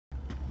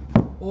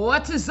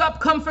What is up,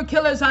 Comfort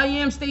Killers? I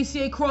am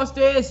Stacey A. Cross.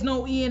 There is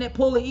no E in it.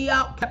 Pull the E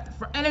out. Kept it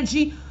for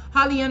energy.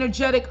 Highly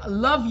energetic.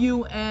 Love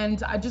you.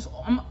 And I just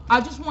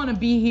want to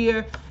be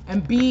here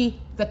and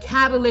be the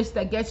catalyst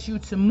that gets you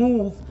to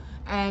move.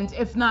 And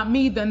if not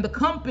me, then the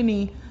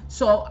company.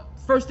 So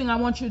first thing I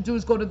want you to do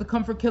is go to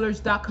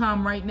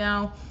thecomfortkillers.com right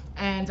now.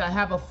 And I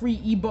have a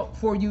free ebook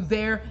for you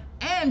there.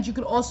 And you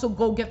could also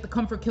go get the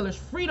Comfort Killers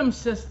Freedom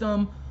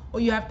System.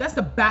 That's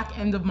the back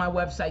end of my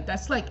website.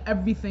 That's like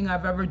everything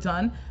I've ever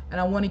done, and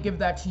I want to give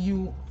that to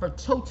you for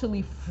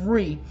totally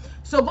free.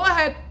 So go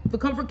ahead,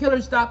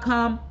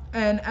 thecomfortkillers.com,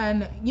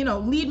 and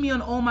lead me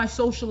on all my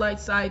socialite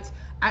sites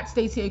at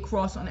Stacey A.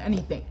 Cross on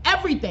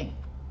everything.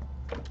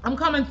 I'm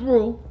coming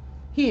through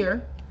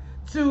here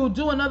to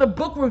do another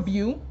book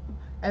review,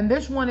 and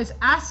this one is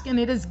Ask and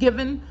It Is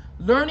Given: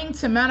 Learning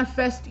to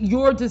Manifest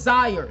Your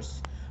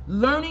Desires.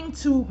 Learning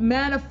to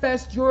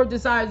Manifest Your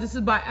Desires. This is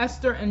by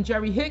Esther and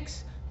Jerry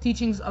Hicks.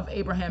 Teachings of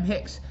Abraham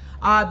Hicks.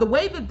 The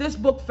way that this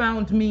book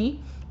found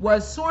me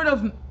was sort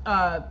of,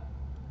 I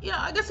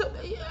guess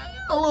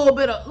a little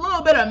bit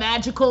of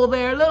magical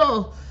there,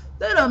 little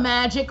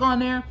magic on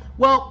there.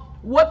 Well,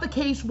 what the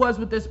case was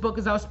with this book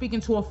is I was speaking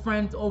to a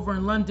friend over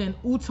in London,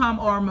 Utam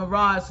or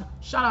Miraz.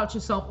 Shout out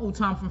yourself,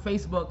 Utam, from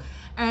Facebook.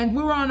 And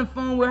we were on the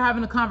phone, we were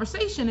having a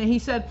conversation, and he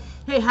said,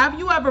 hey, have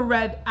you ever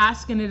read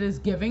Ask and It Is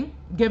Given?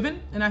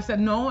 And I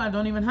said, no, I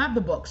don't even have the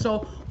book.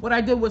 So what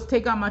I did was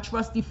take out my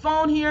trusty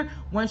phone here,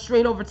 went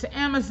straight over to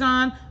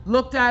Amazon,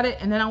 looked at it,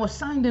 and then I was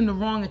signed in the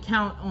wrong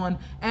account on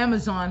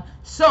Amazon.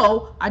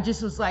 So I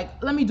just was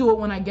like, let me do it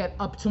when I get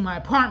up to my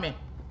apartment.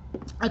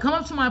 I come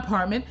up to my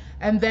apartment,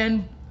 and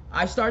then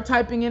I start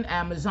typing in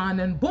Amazon,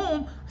 and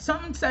boom,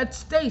 something said,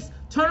 Stace,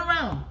 turn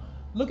around.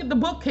 Look at the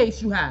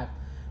bookcase you have.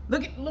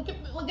 Look at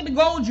the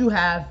gold you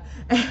have.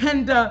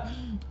 And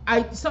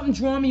something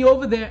drew me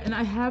over there, and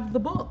I have the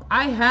book.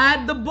 I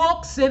had the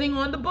book sitting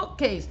on the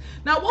bookcase.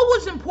 Now, what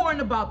was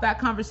important about that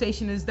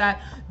conversation is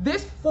that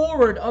this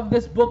foreword of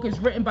this book is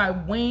written by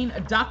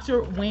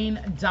Dr.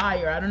 Wayne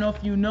Dyer. I don't know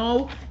if you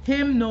know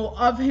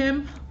of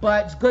him,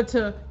 but it's good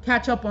to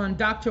catch up on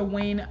Dr.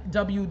 Wayne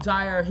W.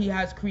 Dyer. He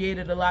has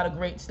created a lot of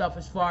great stuff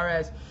as far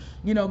as,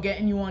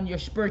 getting you on your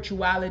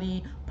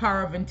spirituality,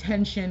 power of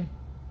intention.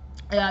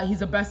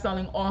 He's a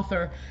best-selling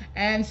author.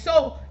 And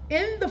so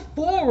in the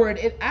foreword,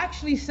 it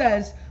actually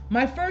says,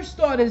 my first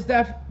thought is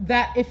that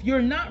if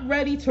you're not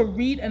ready to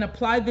read and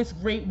apply this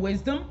great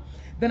wisdom,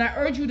 then I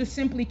urge you to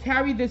simply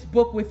carry this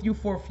book with you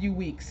for a few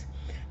weeks.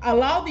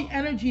 Allow the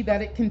energy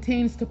that it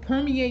contains to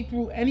permeate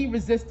through any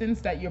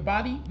resistance that your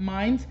body,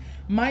 mind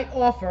might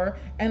offer,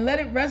 and let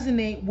it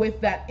resonate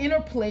with that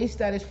inner place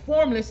that is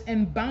formless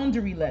and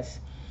boundaryless.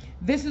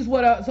 This is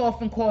what is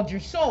often called your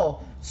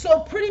soul.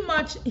 So pretty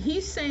much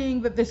he's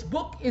saying that this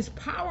book is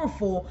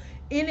powerful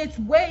in its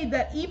way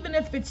that even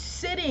if it's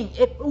sitting,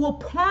 it will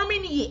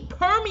permeate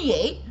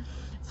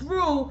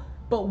through,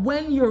 but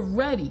when you're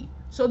ready.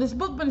 So this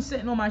book been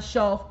sitting on my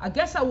shelf. I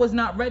guess I was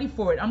not ready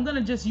for it. I'm going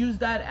to just use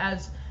that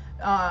as,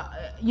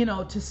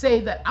 to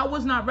say that I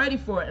was not ready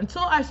for it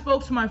until I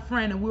spoke to my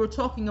friend, and we were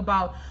talking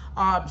about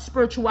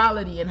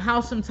spirituality and how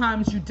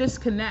sometimes you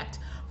disconnect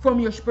from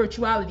your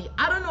spirituality.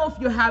 I don't know if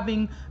you're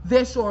having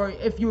this, or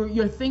if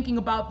you're thinking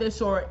about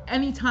this, or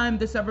any time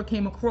this ever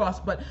came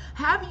across, but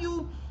have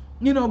you,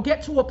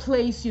 get to a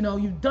place,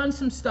 you've done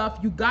some stuff,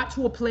 you got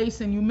to a place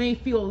and you may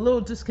feel a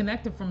little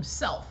disconnected from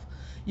self.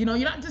 You're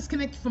not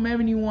disconnected from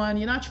anyone.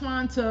 You're not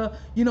trying to,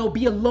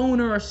 be a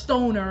loner or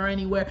stoner or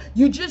anywhere.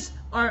 You just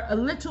are a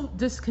little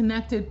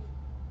disconnected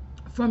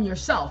from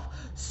yourself.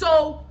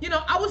 So,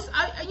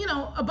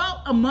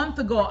 about a month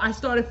ago, I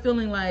started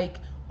feeling like,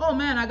 oh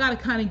man, I got to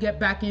kind of get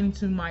back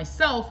into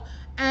myself.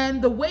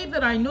 And the way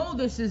that I know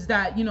this is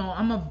that,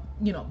 I'm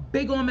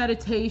big on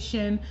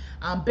meditation.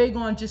 I'm big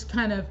on just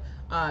kind of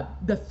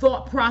the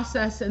thought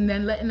process, and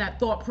then letting that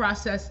thought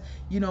process,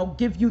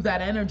 give you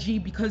that energy,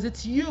 because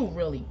it's you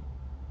really.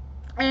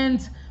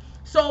 And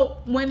so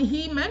when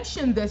he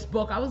mentioned this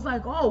book, I was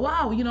like, oh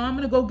wow, I'm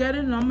going to go get it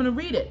and I'm going to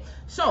read it.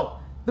 So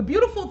the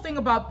beautiful thing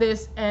about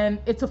this, and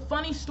it's a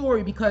funny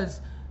story,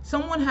 because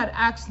someone had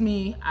asked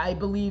me, I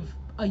believe,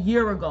 a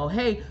year ago,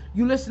 hey,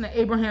 you listen to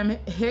Abraham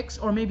Hicks,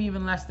 or maybe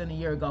even less than a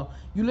year ago,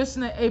 you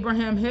listen to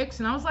Abraham Hicks?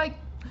 And I was like,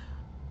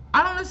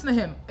 I don't listen to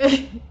him.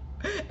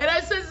 And I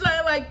said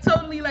something like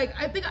totally like,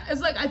 I think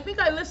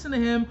I listened to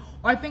him,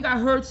 or I think I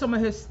heard some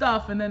of his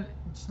stuff, and then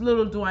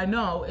little do I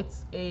know,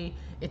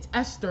 it's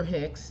Esther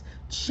Hicks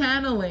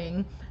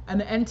channeling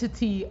an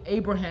entity,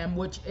 Abraham,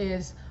 which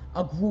is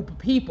a group of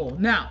people.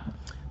 Now,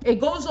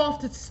 it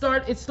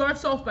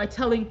starts off by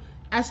telling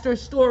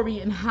Esther's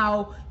story and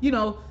how,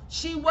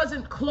 she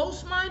wasn't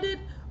close-minded,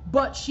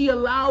 but she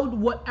allowed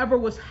whatever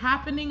was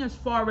happening as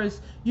far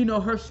as,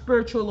 her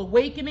spiritual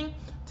awakening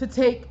to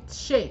take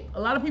shape.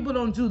 A lot of people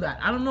don't do that.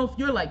 I don't know if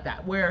you're like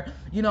that, where,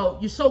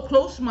 you're so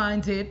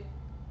close-minded,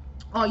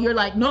 Oh, you're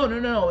like, no, no,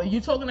 no, no. Are you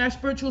talking that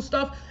spiritual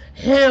stuff?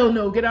 Hell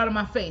no, get out of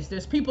my face.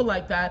 There's people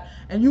like that,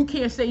 and you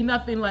can't say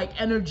nothing like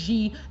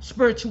energy,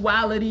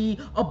 spirituality.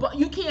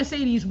 You can't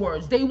say these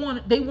words. They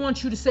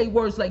want you to say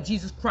words like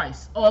Jesus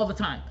Christ all the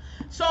time.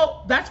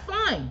 So that's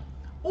fine.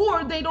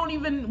 Or they don't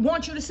even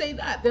want you to say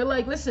that. They're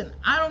like, listen,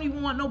 I don't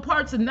even want no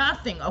parts of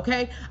nothing,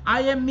 okay?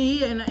 I am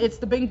me, and it's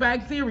the Big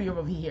Bang Theory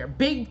over here.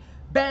 Big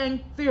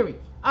Bang Theory.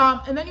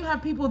 And then you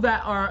have people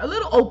that are a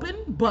little open,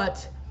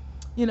 but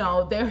you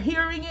know, they're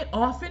hearing it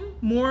often,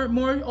 more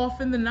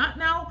often than not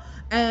now,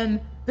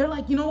 and they're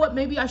like, you know what,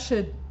 maybe I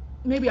should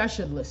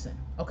listen.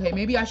 Okay,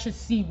 maybe I should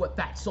see what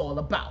that's all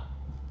about.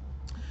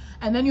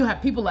 And then you have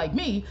people like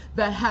me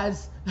that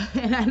has,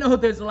 and I know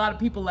there's a lot of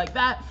people like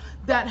that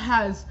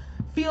has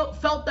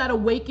felt that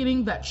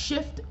awakening, that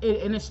shift,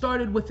 and it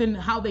started within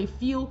how they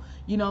feel,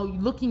 you know,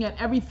 looking at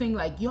everything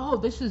like, yo,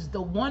 this is the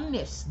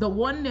oneness.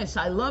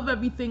 I love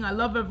everything, I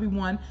love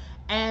everyone,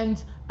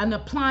 and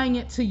applying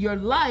it to your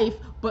life,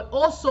 but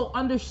also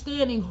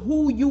understanding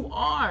who you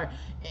are,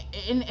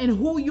 and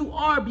who you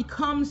are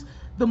becomes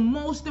the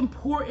most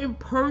important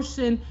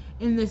person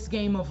in this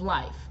game of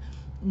life.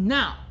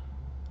 Now,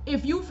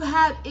 if you've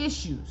had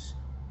issues,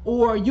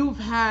 or you've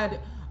had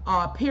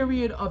a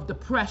period of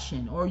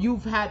depression, or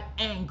you've had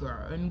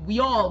anger, and we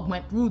all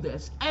went through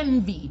this,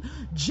 envy,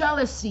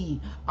 jealousy,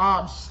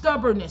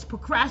 stubbornness,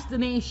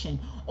 procrastination,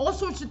 all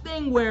sorts of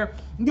things where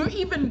you're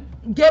even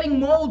getting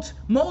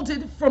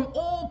molded from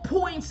all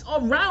points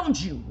around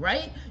you,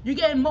 right? You're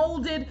getting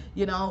molded,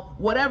 you know,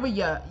 whatever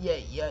your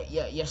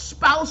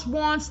spouse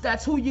wants,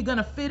 that's who you're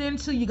gonna fit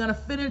into. You're gonna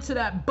fit into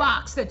that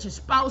box that your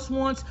spouse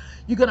wants.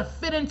 You're gonna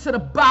fit into the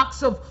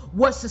box of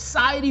what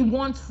society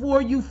wants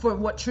for you, for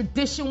what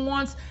tradition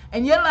wants,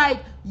 and you're like,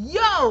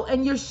 yo,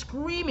 and you're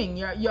screaming,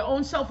 your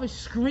own self is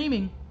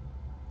screaming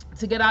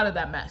to get out of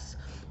that mess.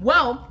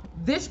 Well,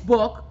 this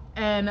book,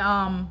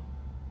 and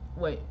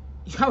wait,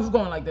 I was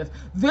going like this.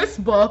 This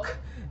book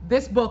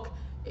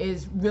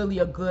is really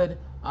a good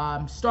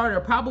starter,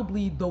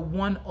 probably the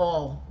one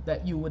all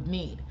that you would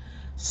need.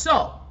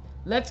 So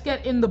let's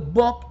get in the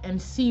book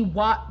and see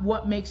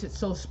what makes it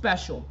so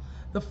special.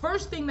 The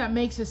first thing that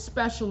makes it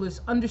special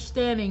is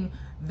understanding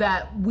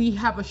that we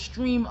have a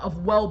stream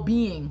of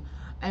well-being,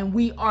 and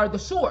we are the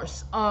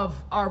source of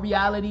our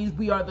realities.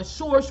 We are the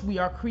source, we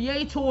are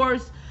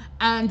creators,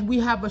 and we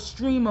have a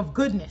stream of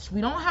goodness. We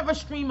don't have a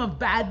stream of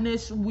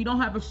badness. We don't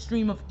have a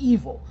stream of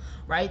evil,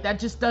 right? That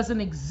just doesn't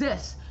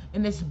exist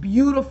in this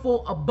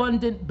beautiful,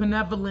 abundant,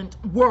 benevolent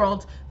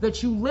world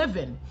that you live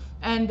in.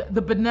 And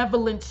the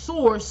benevolent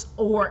source,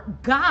 or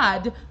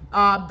God,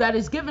 that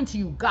is given to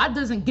you, God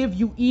doesn't give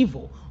you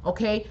evil,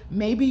 okay?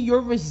 Maybe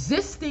you're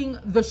resisting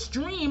the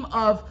stream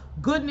of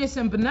goodness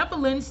and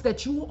benevolence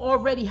that you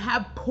already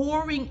have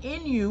pouring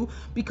in you,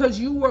 because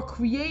you were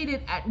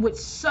created with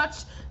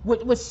such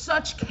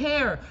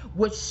care,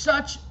 with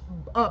such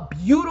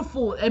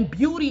beautiful and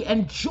beauty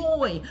and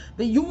joy,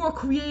 that you were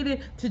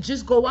created to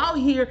just go out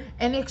here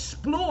and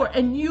explore,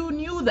 and you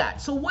knew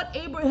that. So what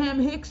Abraham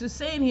Hicks is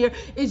saying here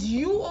is,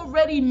 you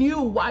already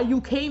knew why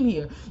you came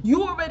here.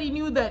 You already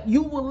knew that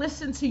you will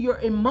listen to your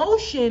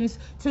emotions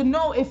to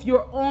know if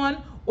you're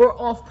on or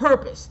off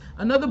purpose.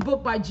 Another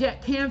book by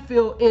Jack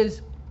Canfield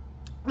is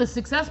The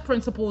Success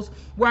Principles,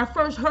 where I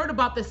first heard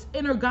about this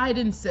inner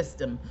guidance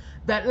system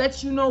that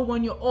lets you know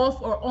when you're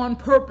off or on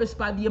purpose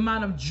by the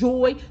amount of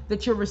joy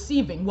that you're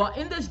receiving. Well,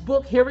 in this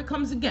book, here it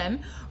comes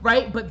again,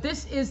 right? But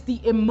this is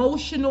the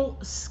emotional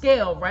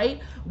scale,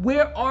 right?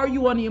 Where are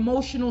you on the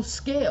emotional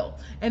scale?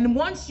 And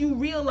once you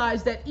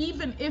realize that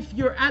even if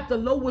you're at the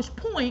lowest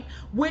point,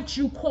 which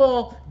you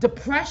call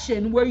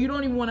depression, where you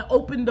don't even want to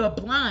open the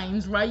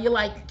blinds, right? You're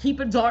like,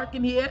 keep it dark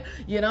in here,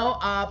 you know,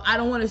 I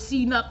don't want to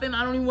see nothing.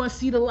 I don't even want to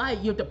see the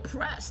light. You're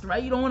depressed,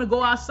 right? You don't want to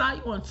go outside.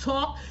 You want to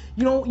talk.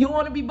 You don't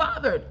want to be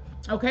bothered.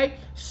 Okay,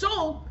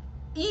 so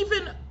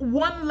even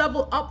one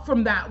level up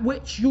from that,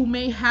 which you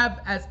may have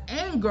as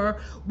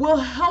anger, will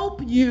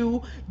help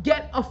you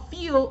get a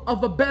feel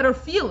of a better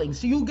feeling.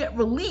 So you get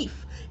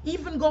relief,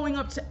 even going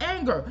up to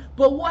anger.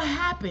 But what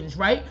happens,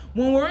 right?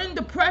 When we're in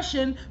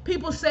depression,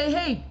 people say,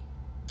 hey,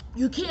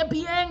 you can't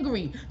be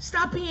angry.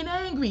 Stop being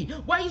angry.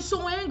 Why are you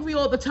so angry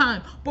all the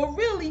time? But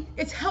really,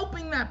 it's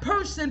helping that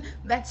person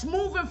that's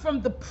moving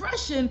from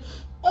depression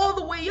all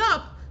the way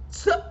up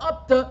to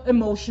up the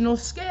emotional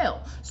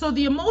scale. So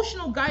the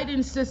emotional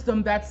guidance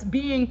system that's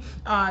being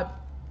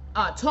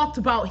talked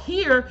about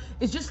here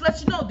is just let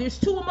you know there's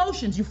two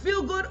emotions. You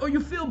feel good or you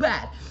feel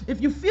bad.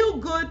 If you feel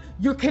good,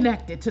 you're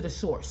connected to the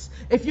source.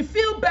 If you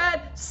feel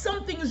bad,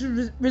 something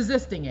is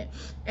resisting it.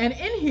 And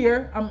in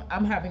here,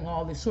 I'm having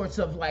all these sorts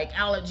of like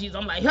allergies.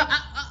 I'm like,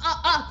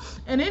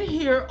 and in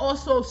here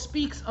also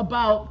speaks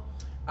about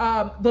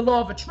the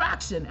law of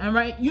attraction. And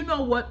right, you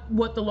know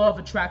what the law of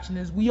attraction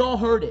is. We all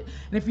heard it.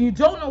 And if you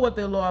don't know what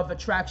the law of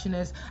attraction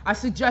is, I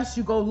suggest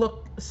you go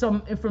look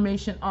some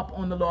information up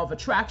on the law of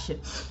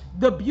attraction.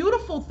 The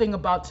beautiful thing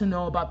to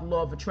know about the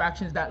law of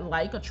attraction is that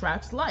like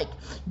attracts like.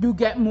 You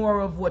get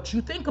more of what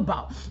you think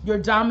about. Your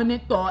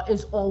dominant thought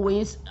is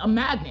always a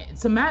magnet.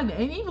 It's a magnet.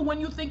 And even when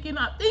you think you're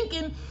not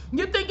thinking,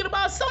 you're thinking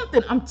about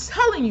something. I'm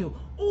telling you.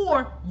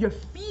 Or you're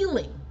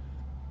feeling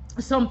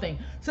something.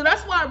 So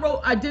that's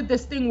why I did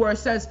this thing where it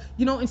says,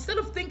 you know, instead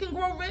of Think and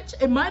Grow Rich,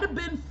 it might have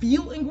been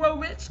Feel and Grow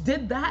Rich.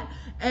 Did that,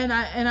 and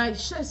I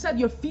said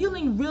your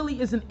feeling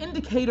really is an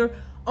indicator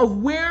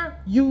of where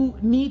you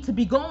need to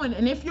be going,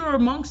 and if you're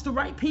amongst the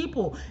right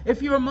people,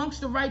 if you're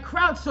amongst the right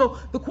crowd. So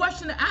the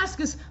question to ask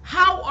is,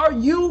 how are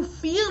you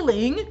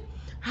feeling?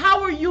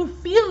 How are you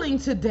feeling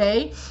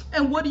today,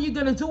 and what are you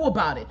going to do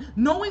about it?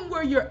 Knowing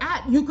where you're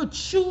at, you could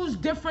choose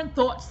different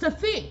thoughts to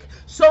think.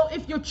 So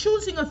if you're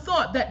choosing a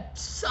thought that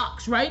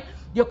sucks, right?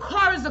 Your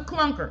car is a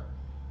clunker.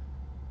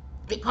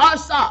 Your car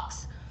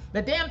sucks.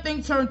 The damn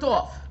thing turned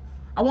off.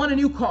 I want a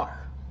new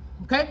car.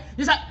 Okay?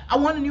 It's like, I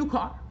want a new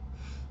car.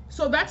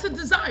 So that's a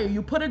desire.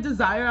 You put a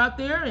desire out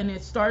there, and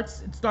it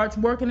starts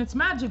working its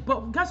magic.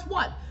 But guess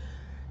what?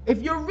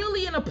 If you're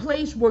really in a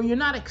place where you're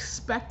not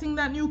expecting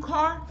that new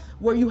car,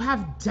 where you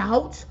have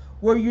doubt,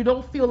 where you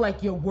don't feel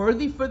like you're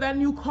worthy for that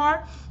new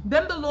car,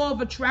 then the law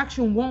of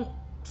attraction won't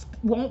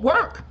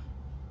work.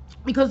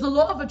 Because the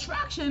law of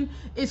attraction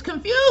is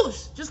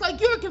confused, just like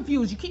you're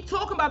confused. You keep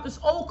talking about this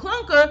old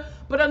clunker,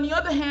 but on the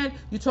other hand,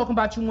 you're talking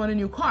about you want a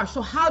new car.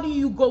 So how do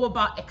you go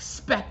about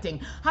expecting?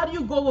 How do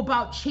you go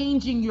about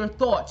changing your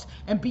thoughts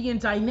and being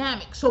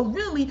dynamic? So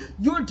really,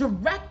 you're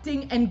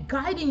directing and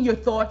guiding your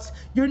thoughts.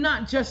 You're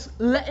not just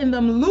letting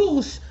them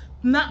loose,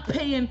 not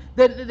paying,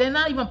 they're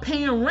not even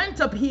paying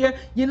rent up here.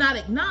 You're not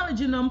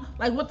acknowledging them.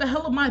 Like, what the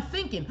hell am I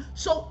thinking?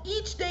 So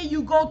each day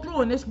you go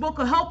through, and this book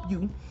will help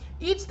you,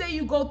 each day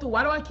you go through,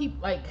 why do I keep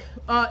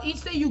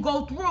each day you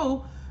go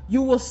through,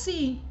 you will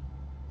see,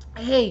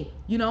 hey,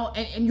 you know,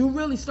 and you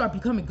really start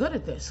becoming good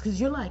at this, because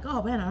you're like,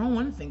 oh man, I don't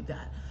want to think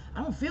that.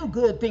 I don't feel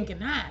good thinking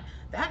that.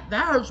 That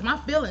hurts my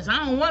feelings.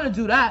 I don't want to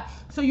do that.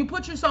 So you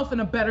put yourself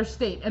in a better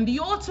state. And the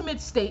ultimate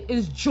state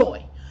is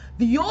joy.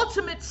 The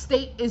ultimate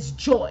state is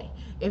joy.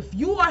 If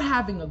you are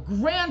having a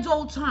grand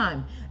old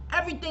time,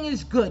 everything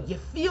is good, you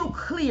feel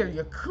clear,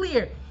 you're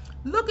clear.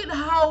 Look at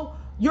how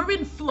you're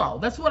in flow.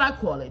 That's what I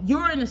call it.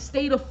 You're in a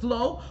state of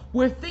flow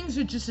where things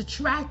are just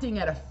attracting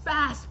at a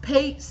fast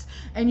pace,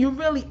 and you're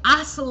really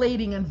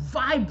oscillating and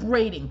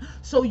vibrating.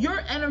 So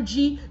your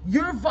energy,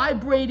 you're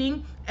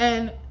vibrating,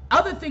 and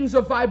other things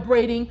are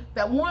vibrating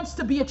that wants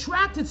to be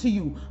attracted to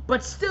you,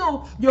 but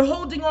still you're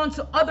holding on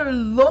to other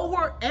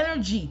lower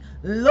energy,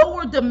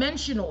 lower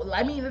dimensional.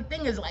 I mean, the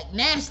thing is like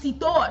nasty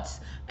thoughts.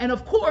 And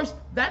of course,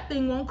 that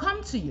thing won't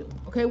come to you.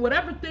 Okay,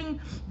 whatever thing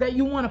that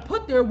you want to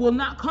put there will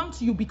not come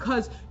to you,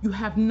 because you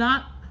have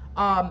not,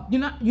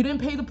 you didn't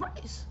pay the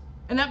price.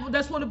 And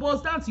that's what it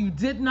boils down to. You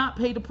did not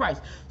pay the price.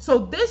 So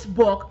this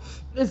book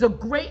is a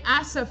great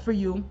asset for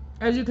you.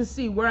 As you can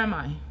see, where am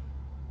I?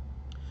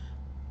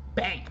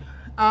 Bang.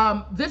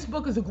 This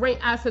book is a great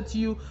asset to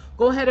you.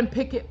 Go ahead and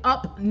pick it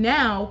up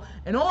now.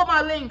 And all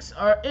my links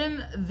are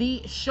in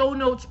the show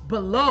notes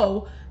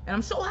below. And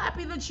I'm so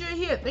happy that you're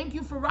here. Thank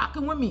you for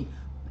rocking with me.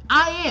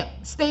 I am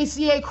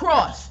Stacey A.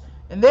 Cross,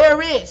 and there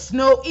is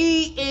no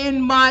E in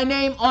my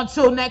name.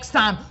 Until next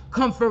time,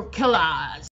 comfort killers.